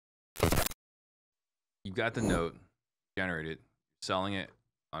You got the note, generated, selling it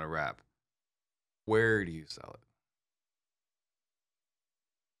on a wrap. Where do you sell it?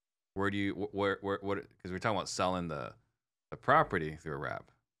 Where do you what? Because we're talking about selling the property through a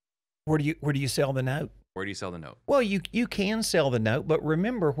wrap. Where do you sell the note? Where do you sell the note? Well, you can sell the note, but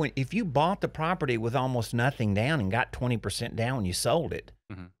remember if you bought the property with almost nothing down and got 20% down when you sold it,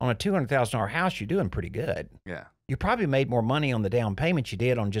 Mm-hmm. on a $200,000 house, you're doing pretty good. Yeah. You probably made more money on the down payment you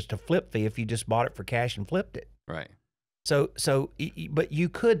did on just a flip fee if you just bought it for cash and flipped it. Right. But you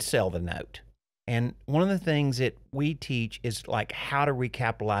could sell the note. And one of the things that we teach is like how to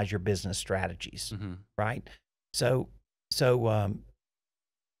recapitalize your business strategies, Mm-hmm. right? So,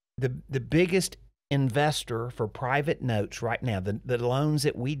 the biggest investor for private notes right now, the loans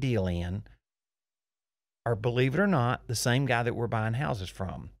that we deal in are, believe it or not, the same guy that we're buying houses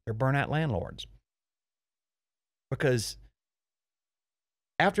from. They're burnout landlords. Because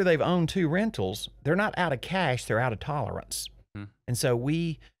after they've owned 2 rentals, they're not out of cash, they're out of tolerance. Hmm. And so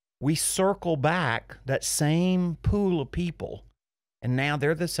we circle back that same pool of people, and now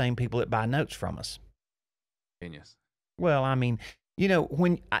they're the same people that buy notes from us. Genius. Well, I mean,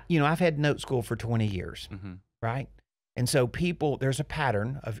 I've had note school for 20 years, Mm-hmm. right? And so there's a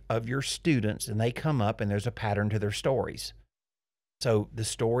pattern of your students, and they come up and there's a pattern to their stories. So the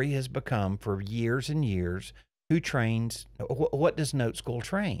story has become, for years and years, what does note school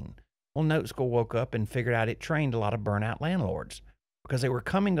train? Well, note school woke up and figured out it trained a lot of burnout landlords because they were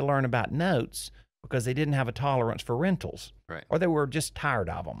coming to learn about notes because they didn't have a tolerance for rentals. Right. Or they were just tired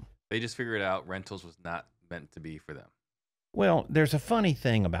of them. They just figured out rentals was not meant to be for them. Well, there's a funny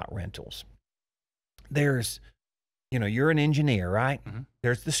thing about rentals. You're an engineer, right? Mm-hmm.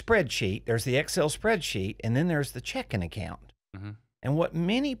 There's the spreadsheet, there's the Excel spreadsheet, and then there's the checking account. Mm-hmm. And what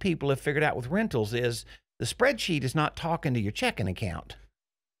many people have figured out with rentals is the spreadsheet is not talking to your checking account.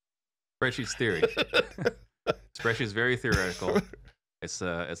 Spreadsheet's theory. Spreadsheet's very theoretical. It's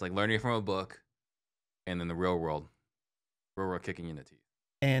like learning from a book, and then the real world kicking you in the teeth.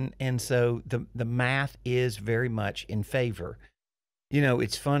 And so the math is very much in favor.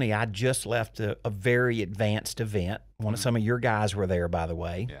 It's funny. I just left a very advanced event. Some of your guys were there, by the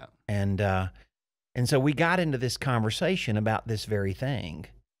way. Yeah. And so we got into this conversation about this very thing,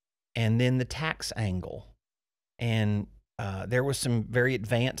 and then the tax angle. And there was some very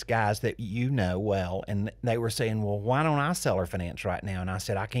advanced guys that well, and they were saying, well, why don't I seller finance right now? And I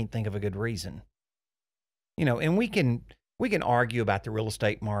said, I can't think of a good reason. And we can argue about the real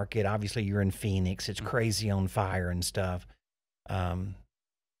estate market. Obviously, you're in Phoenix. It's crazy on fire and stuff.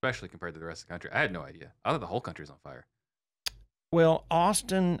 Especially compared to the rest of the country. I had no idea. I thought the whole country was on fire. Well,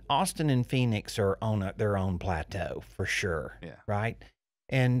 Austin and Phoenix are on their own plateau for sure. Yeah. Right.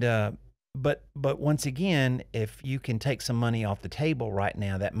 And but once again, if you can take some money off the table right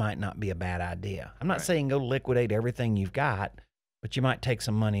now, that might not be a bad idea. I'm not saying go liquidate everything you've got, but you might take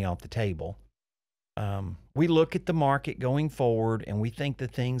some money off the table. We look at the market going forward, and we think the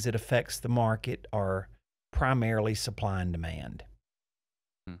things that affects the market are primarily supply and demand,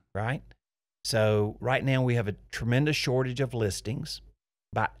 right? So right now we have a tremendous shortage of listings,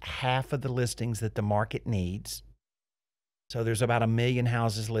 about half of the listings that the market needs. So there's about 1 million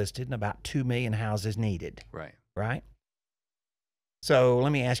houses listed and about 2 million houses needed. Right. Right? So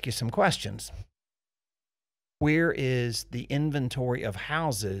let me ask you some questions. Where is the inventory of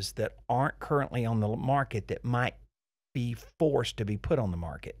houses that aren't currently on the market that might be forced to be put on the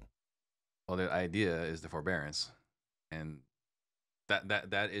market? Well, the idea is the forbearance, and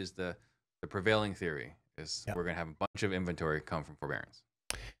that is the prevailing theory is we're going to have a bunch of inventory come from forbearance.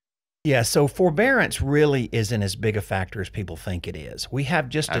 Yeah, so forbearance really isn't as big a factor as people think it is. We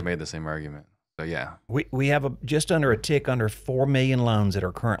have I've made the same argument. So yeah, we have just under 4 million loans that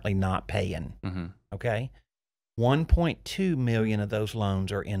are currently not paying. Mm-hmm. Okay, 1.2 million of those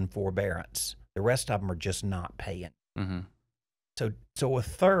loans are in forbearance. The rest of them are just not paying. Mm-hmm. So a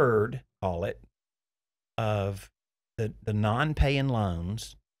third, call it, of the non-paying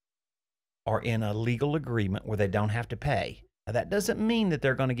loans are in a legal agreement where they don't have to pay. Now, that doesn't mean that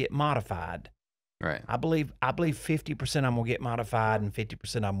they're going to get modified. Right. I believe 50% of them will get modified and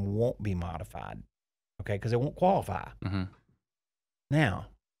 50% of them won't be modified. Okay, because they won't qualify. Mm-hmm. Now,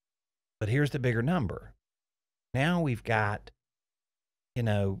 but here's the bigger number. Now we've got,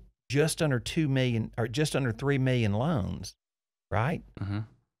 just under 2 million or just under 3 million loans, right? Mm-hmm.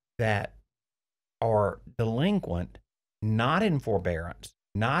 That are delinquent, not in forbearance,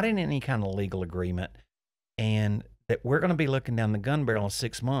 not in any kind of legal agreement, and that we're going to be looking down the gun barrel in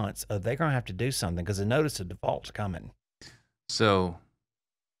 6 months. They're going to have to do something because the notice of default's coming. So,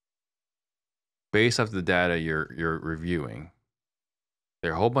 based off the data you're reviewing,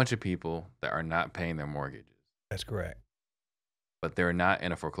 There are a whole bunch of people that are not paying their mortgages, That's correct. but they're not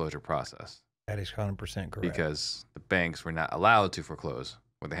in a foreclosure process That is 100% correct. because the banks were not allowed to foreclose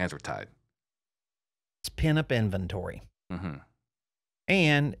where their hands were tied. It's pin-up inventory. Mm-hmm.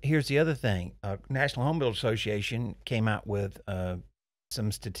 And here's the other thing. National Home Builders Association came out with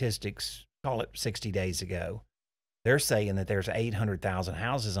some statistics, call it 60 days ago. They're saying that there's 800,000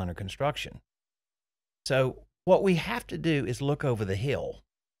 houses under construction. So what we have to do is look over the hill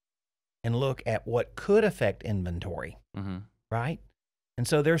and look at what could affect inventory, right? And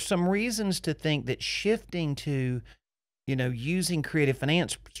so there's some reasons to think that shifting to, using creative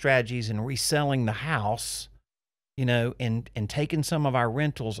finance strategies and reselling the house, and taking some of our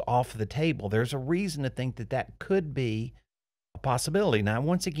rentals off the table, there's a reason to think that that could be a possibility. Now,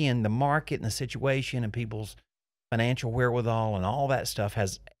 once again, the market and the situation and people's financial wherewithal and all that stuff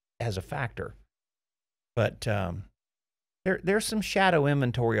has a factor. But there's some shadow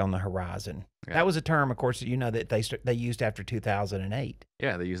inventory on the horizon. Yeah. That was a term, of course, that they used after 2008.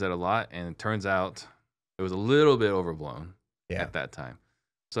 Yeah, they used that a lot, and it turns out it was a little bit overblown at that time.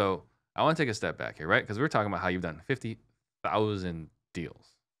 So I want to take a step back here, right? Because we're talking about how you've done 50,000 deals,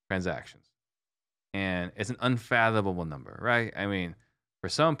 transactions. And it's an unfathomable number, right? I mean, for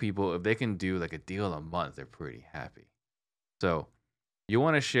some people, if they can do like a deal a month, they're pretty happy. So you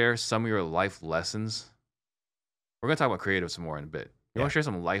want to share some of your life lessons? We're going to talk about creative some more in a bit. You want to share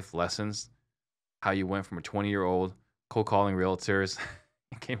some life lessons? How you went from a 20-year-old cold calling realtors.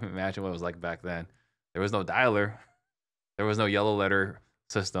 I can't even imagine what it was like back then. There was no dialer. There was no yellow letter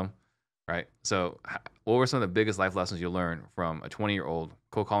system, right? So what were some of the biggest life lessons you learned from a 20-year-old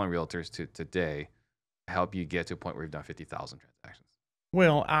cold calling realtors to today to help you get to a point where you've done 50,000 transactions?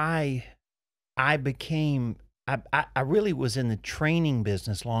 Well, I really was in the training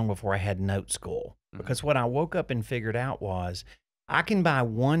business long before I had note school, because what I woke up and figured out was I can buy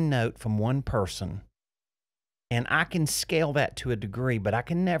one note from one person and I can scale that to a degree, but I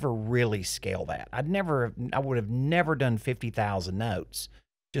can never really scale that. I would have never done 50,000 notes,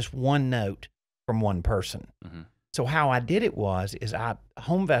 just one note from one person. So how I did it is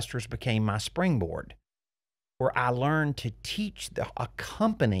HomeVestors became my springboard, where I learned to teach a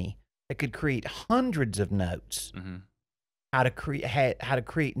company that could create hundreds of notes, how to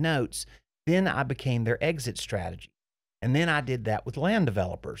create notes. Then I became their exit strategy. And then I did that with land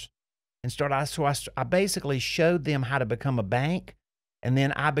developers and I basically showed them how to become a bank, and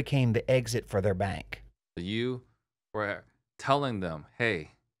then I became the exit for their bank. So you were telling them,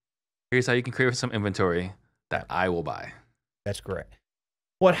 hey, here's how you can create some inventory that I will buy. That's correct.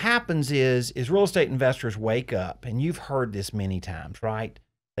 What happens is real estate investors wake up, and you've heard this many times, right?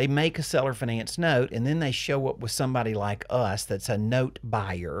 They make a seller finance note, and then they show up with somebody like us that's a note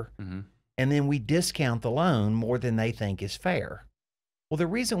buyer, and then we discount the loan more than they think is fair. Well, the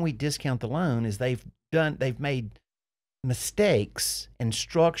reason we discount the loan is they've made mistakes in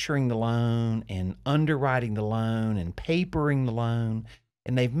structuring the loan and underwriting the loan and papering the loan,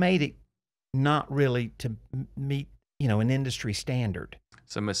 and they've made it not really to meet, an industry standard.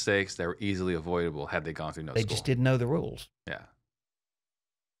 Some mistakes that were easily avoidable had they gone through no school. They just didn't know the rules. Yeah.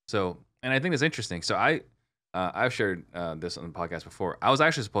 So, and I think that's interesting. So I've shared this on the podcast before. I was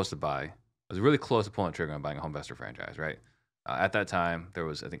actually supposed to buy. I was really close to pulling the trigger on buying a HomeVestor franchise, right? At that time, there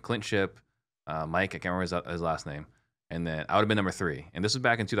was, I think, Clint Ship, Mike, I can't remember his last name, and then I would have been number 3. And this was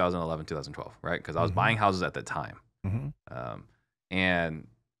back in 2011, 2012, right? Because I was buying houses at that time. And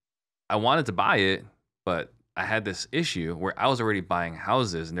I wanted to buy it, but I had this issue where I was already buying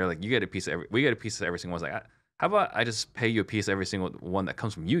houses, and they're like, we get a piece of every single one. I was like, how about I just pay you a piece of every single one that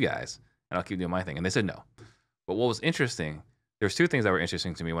comes from you guys, and I'll keep doing my thing. And they said no. But what was interesting, there's 2 things that were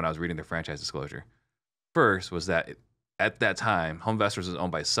interesting to me when I was reading their franchise disclosure. First was that at that time, HomeVestors was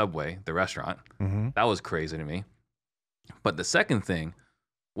owned by Subway, the restaurant. That was crazy to me. But the second thing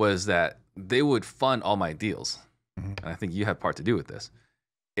was that they would fund all my deals. And I think you had part to do with this.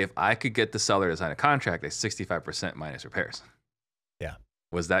 If I could get the seller to sign a contract at 65% minus repairs. Yeah.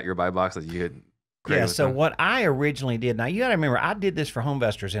 Was that your buy box that you had created? Yeah, so what I originally did, now you got to remember, I did this for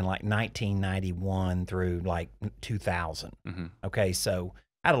HomeVestors in like 1991 through like 2000. Okay, so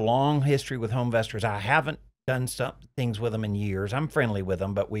I had a long history with HomeVestors. I haven't done some things with them in years. I'm friendly with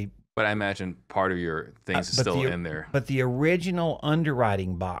them, but I imagine part of your things is still in there. But the original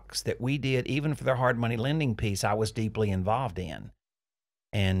underwriting box that we did, even for their hard money lending piece, I was deeply involved in.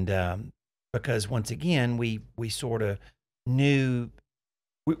 And because once again, we sort of knew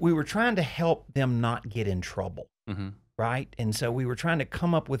we were trying to help them not get in trouble, right? And so we were trying to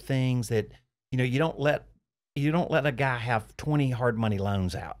come up with things that, you don't let you don't let a guy have 20 hard money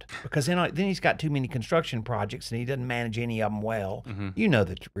loans out, because then he's got too many construction projects and he doesn't manage any of them well. You know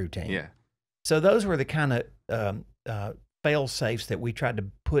the routine. Yeah. So those were the kind of fail safes that we tried to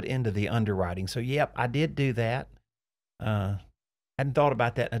put into the underwriting. So yep, I did do that. Hadn't thought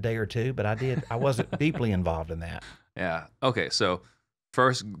about that in a day or two, but I did. I wasn't deeply involved in that. Yeah. Okay. So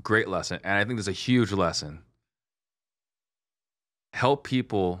first, great lesson. And I think there's a huge lesson. Help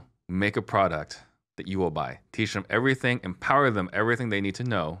people make a product that you will buy. Teach them everything, empower them everything they need to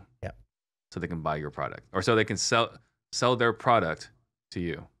know, yep, so they can buy your product, or so they can sell their product to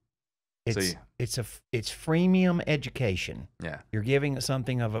you. It's freemium education. Yeah. You're giving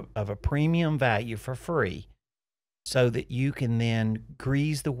something of a premium value for free, so that you can then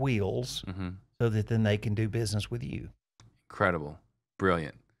grease the wheels, so that then they can do business with you. Incredible.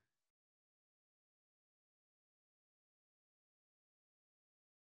 Brilliant.